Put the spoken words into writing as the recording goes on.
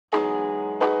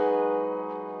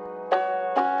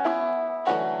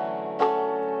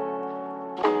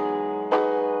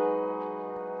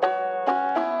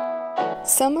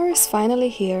Summer is finally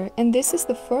here, and this is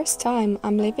the first time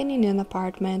I'm living in an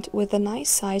apartment with a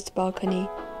nice-sized balcony,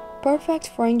 perfect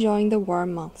for enjoying the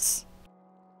warm months.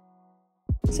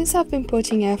 Since I've been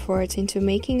putting effort into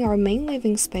making our main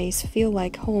living space feel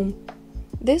like home,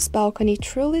 this balcony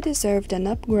truly deserved an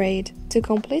upgrade to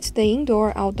complete the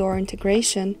indoor-outdoor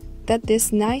integration that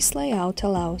this nice layout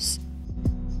allows.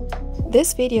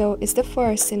 This video is the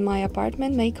first in my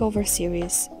apartment makeover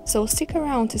series, so stick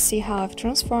around to see how I've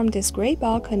transformed this great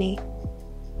balcony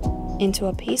into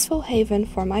a peaceful haven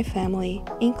for my family,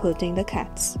 including the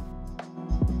cats.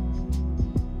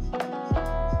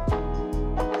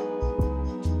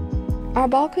 Our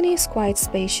balcony is quite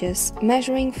spacious,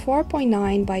 measuring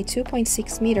 4.9 by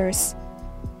 2.6 meters,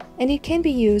 and it can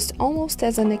be used almost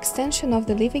as an extension of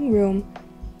the living room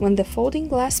when the folding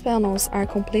glass panels are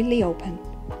completely open.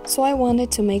 So I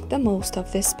wanted to make the most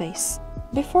of this space.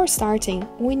 Before starting,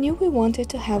 we knew we wanted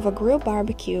to have a grill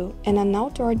barbecue and an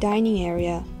outdoor dining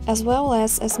area, as well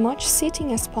as much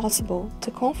seating as possible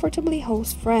to comfortably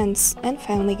host friends and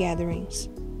family gatherings.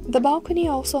 The balcony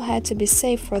also had to be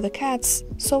safe for the cats,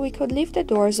 so we could leave the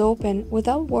doors open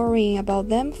without worrying about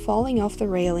them falling off the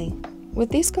railing. With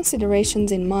these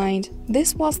considerations in mind,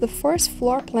 this was the first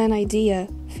floor plan idea,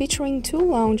 featuring 2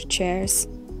 lounge chairs,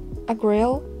 a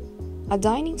grill, a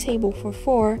dining table for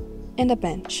 4, and a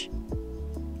bench.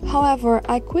 However,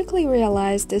 I quickly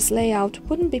realized this layout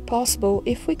wouldn't be possible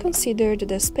if we considered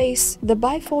the space the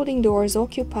bifolding doors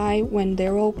occupy when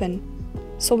they're open,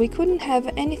 so we couldn't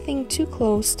have anything too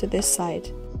close to this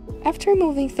side. After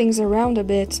moving things around a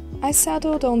bit, I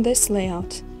settled on this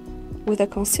layout. With a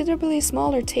considerably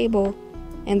smaller table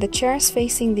and the chairs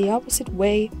facing the opposite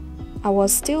way, I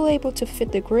was still able to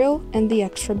fit the grill and the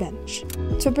extra bench.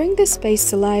 To bring this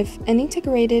space to life and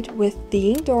integrate it with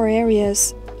the indoor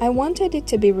areas, I wanted it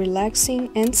to be relaxing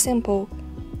and simple,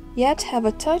 yet have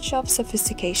a touch of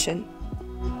sophistication.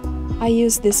 I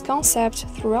used this concept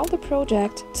throughout the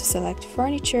project to select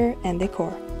furniture and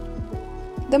decor.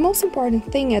 The most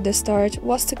important thing at the start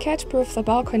was to cat-proof the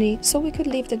balcony so we could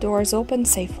leave the doors open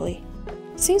safely.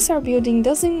 Since our building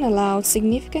doesn't allow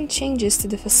significant changes to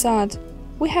the facade,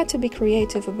 we had to be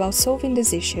creative about solving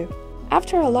this issue.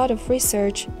 After a lot of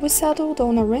research, we settled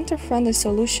on a renter-friendly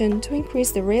solution to increase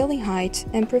the railing height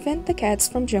and prevent the cats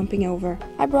from jumping over.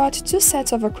 I brought 2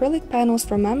 sets of acrylic panels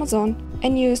from Amazon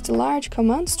and used large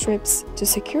command strips to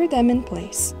secure them in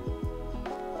place.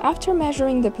 After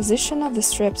measuring the position of the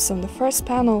strips on the first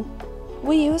panel,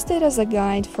 we used it as a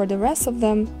guide for the rest of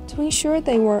them to ensure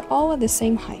they were all at the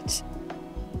same height.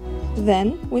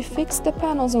 Then, we fixed the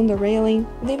panels on the railing,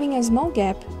 leaving a small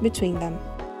gap between them.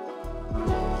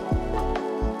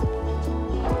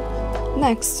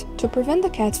 Next, to prevent the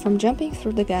cats from jumping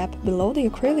through the gap below the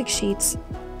acrylic sheets,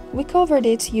 we covered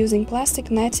it using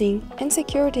plastic netting and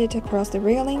secured it across the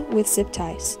railing with zip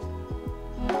ties.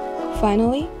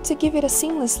 Finally, to give it a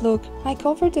seamless look, I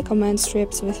covered the command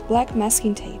strips with black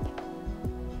masking tape.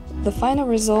 The final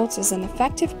result is an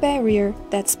effective barrier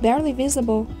that's barely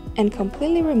visible and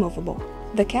completely removable.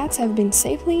 The cats have been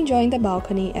safely enjoying the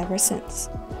balcony ever since.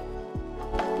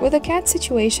 With the cat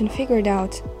situation figured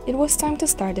out, it was time to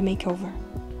start the makeover.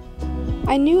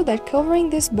 I knew that covering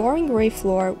this boring gray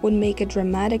floor would make a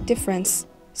dramatic difference,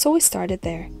 so we started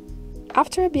there.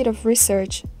 After a bit of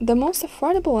research, the most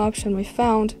affordable option we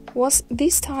found was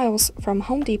these tiles from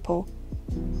Home Depot,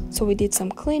 so we did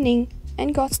some cleaning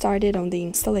and got started on the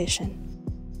installation.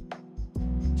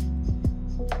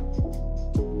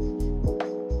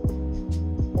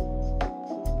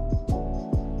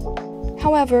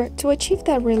 However, to achieve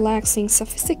that relaxing,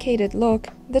 sophisticated look,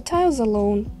 the tiles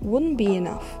alone wouldn't be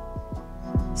enough.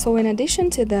 So in addition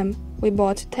to them, we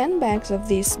bought 10 bags of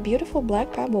these beautiful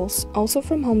black pebbles, also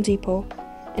from Home Depot,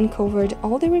 and covered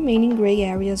all the remaining gray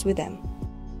areas with them.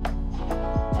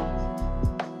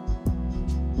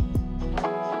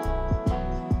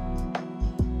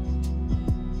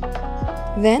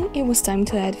 Then it was time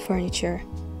to add furniture.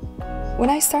 When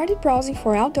I started browsing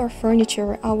for outdoor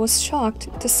furniture, I was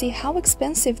shocked to see how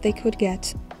expensive they could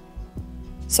get.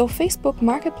 So Facebook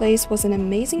Marketplace was an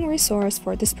amazing resource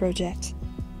for this project.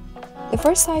 The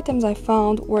first items I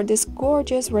found were these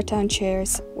gorgeous rattan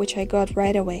chairs, which I got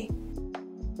right away.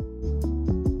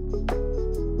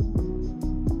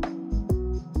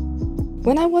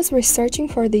 When I was researching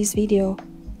for this video,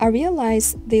 I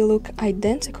realized they look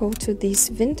identical to these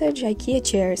vintage IKEA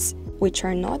chairs, which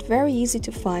are not very easy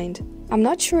to find. I'm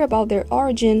not sure about their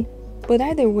origin, but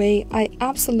either way, I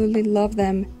absolutely love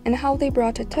them and how they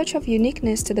brought a touch of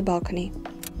uniqueness to the balcony.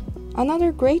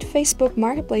 Another great Facebook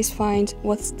Marketplace find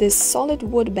was this solid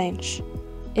wood bench.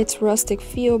 Its rustic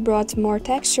feel brought more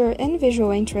texture and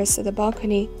visual interest to the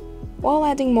balcony, while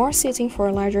adding more seating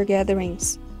for larger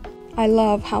gatherings. I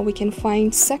love how we can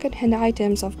find second-hand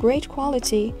items of great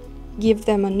quality, give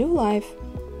them a new life,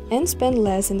 and spend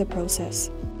less in the process.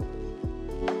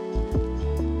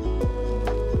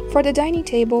 For the dining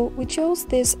table, we chose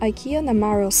this IKEA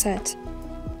Namaro set,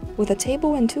 with a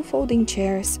table and 2 folding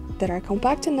chairs that are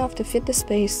compact enough to fit the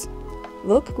space,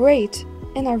 look great,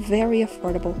 and are very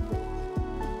affordable.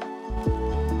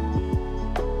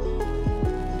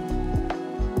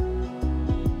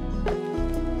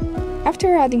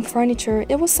 After adding furniture,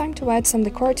 it was time to add some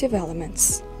decorative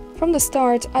elements. From the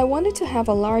start, I wanted to have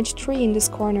a large tree in this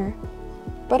corner,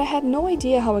 but I had no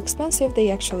idea how expensive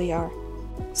they actually are.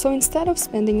 So instead of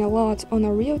spending a lot on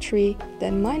a real tree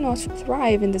that might not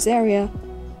thrive in this area,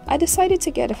 I decided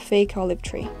to get a fake olive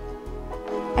tree.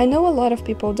 I know a lot of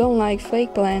people don't like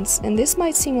fake plants, and this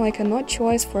might seem like an odd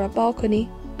choice for a balcony,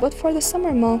 but for the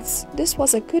summer months, this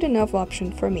was a good enough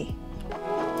option for me.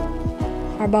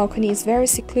 Our balcony is very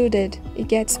secluded, it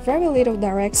gets very little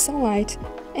direct sunlight,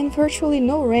 and virtually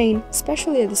no rain,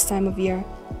 especially at this time of year.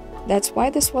 That's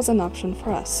why this was an option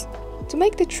for us. To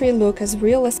make the tree look as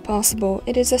real as possible,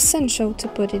 it is essential to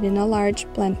put it in a large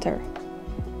planter.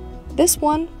 This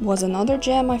one was another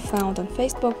gem I found on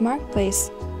Facebook Marketplace,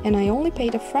 and I only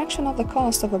paid a fraction of the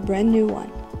cost of a brand new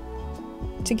one.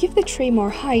 To give the tree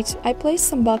more height, I placed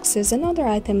some boxes and other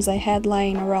items I had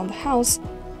lying around the house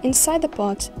inside the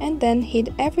pot and then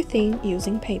hid everything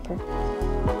using paper.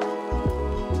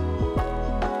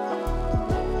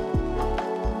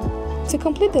 To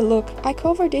complete the look, I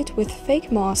covered it with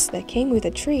fake moss that came with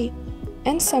the tree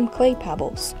and some clay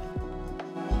pebbles.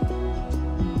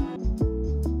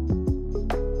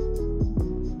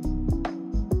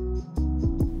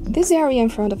 This area in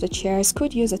front of the chairs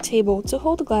could use a table to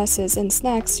hold glasses and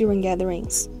snacks during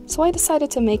gatherings, so I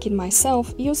decided to make it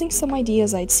myself using some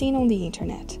ideas I'd seen on the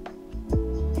internet.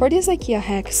 For this IKEA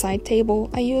hack side table,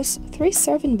 I used 3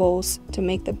 serving bowls to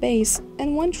make the base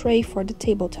and 1 tray for the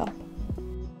tabletop.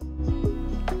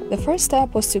 The first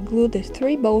step was to glue the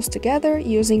 3 bowls together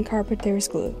using carpenter's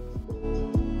glue.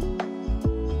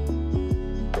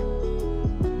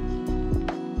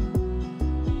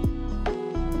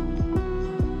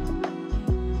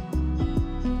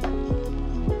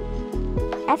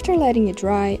 After letting it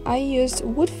dry, I used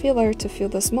wood filler to fill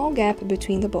the small gap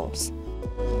between the bowls.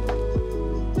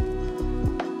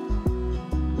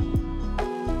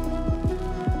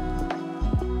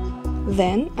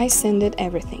 Then I sanded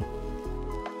everything.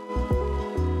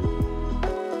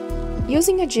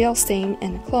 Using a gel stain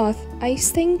and a cloth, I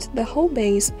stained the whole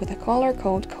base with a color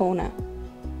called Kona.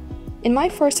 In my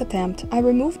first attempt, I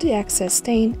removed the excess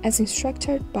stain as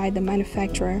instructed by the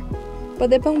manufacturer, but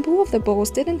the bamboo of the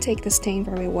bowls didn't take the stain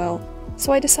very well,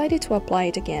 so I decided to apply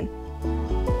it again.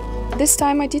 This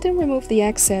time I didn't remove the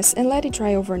excess and let it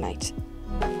dry overnight.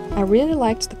 I really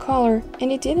liked the color,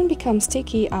 and it didn't become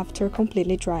sticky after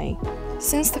completely drying.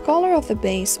 Since the color of the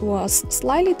base was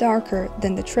slightly darker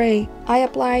than the tray, I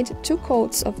applied 2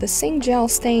 coats of the same gel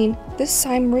stain, this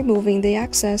time removing the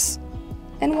excess,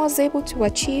 and was able to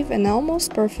achieve an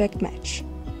almost perfect match.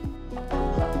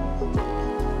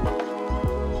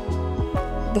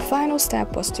 The final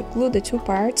step was to glue the 2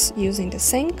 parts using the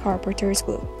same carpenter's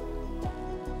glue.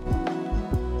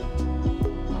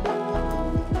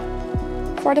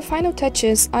 For the final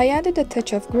touches, I added a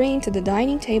touch of green to the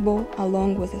dining table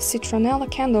along with a citronella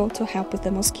candle to help with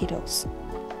the mosquitoes.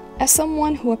 As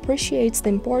someone who appreciates the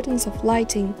importance of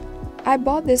lighting, I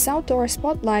bought this outdoor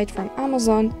spotlight from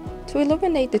Amazon to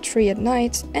illuminate the tree at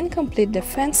night and complete the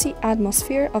fancy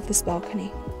atmosphere of this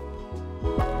balcony.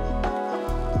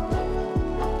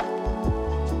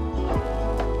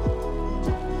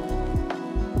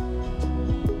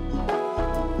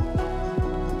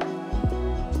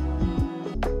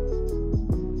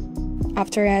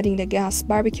 After adding the gas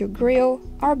barbecue grill,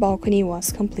 our balcony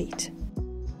was complete.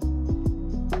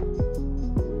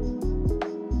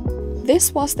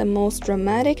 This was the most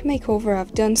dramatic makeover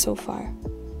I've done so far,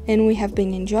 and we have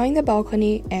been enjoying the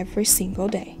balcony every single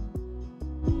day.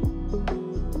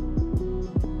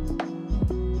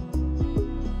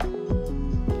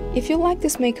 If you like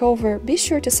this makeover, be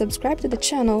sure to subscribe to the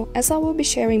channel as I will be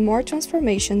sharing more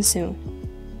transformations soon.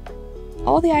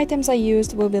 All the items I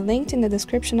used will be linked in the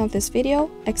description of this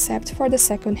video, except for the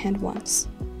second-hand ones.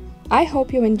 I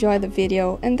hope you enjoyed the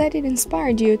video and that it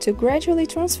inspired you to gradually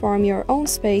transform your own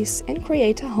space and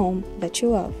create a home that you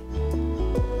love.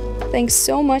 Thanks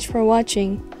so much for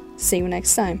watching. See you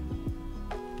next time.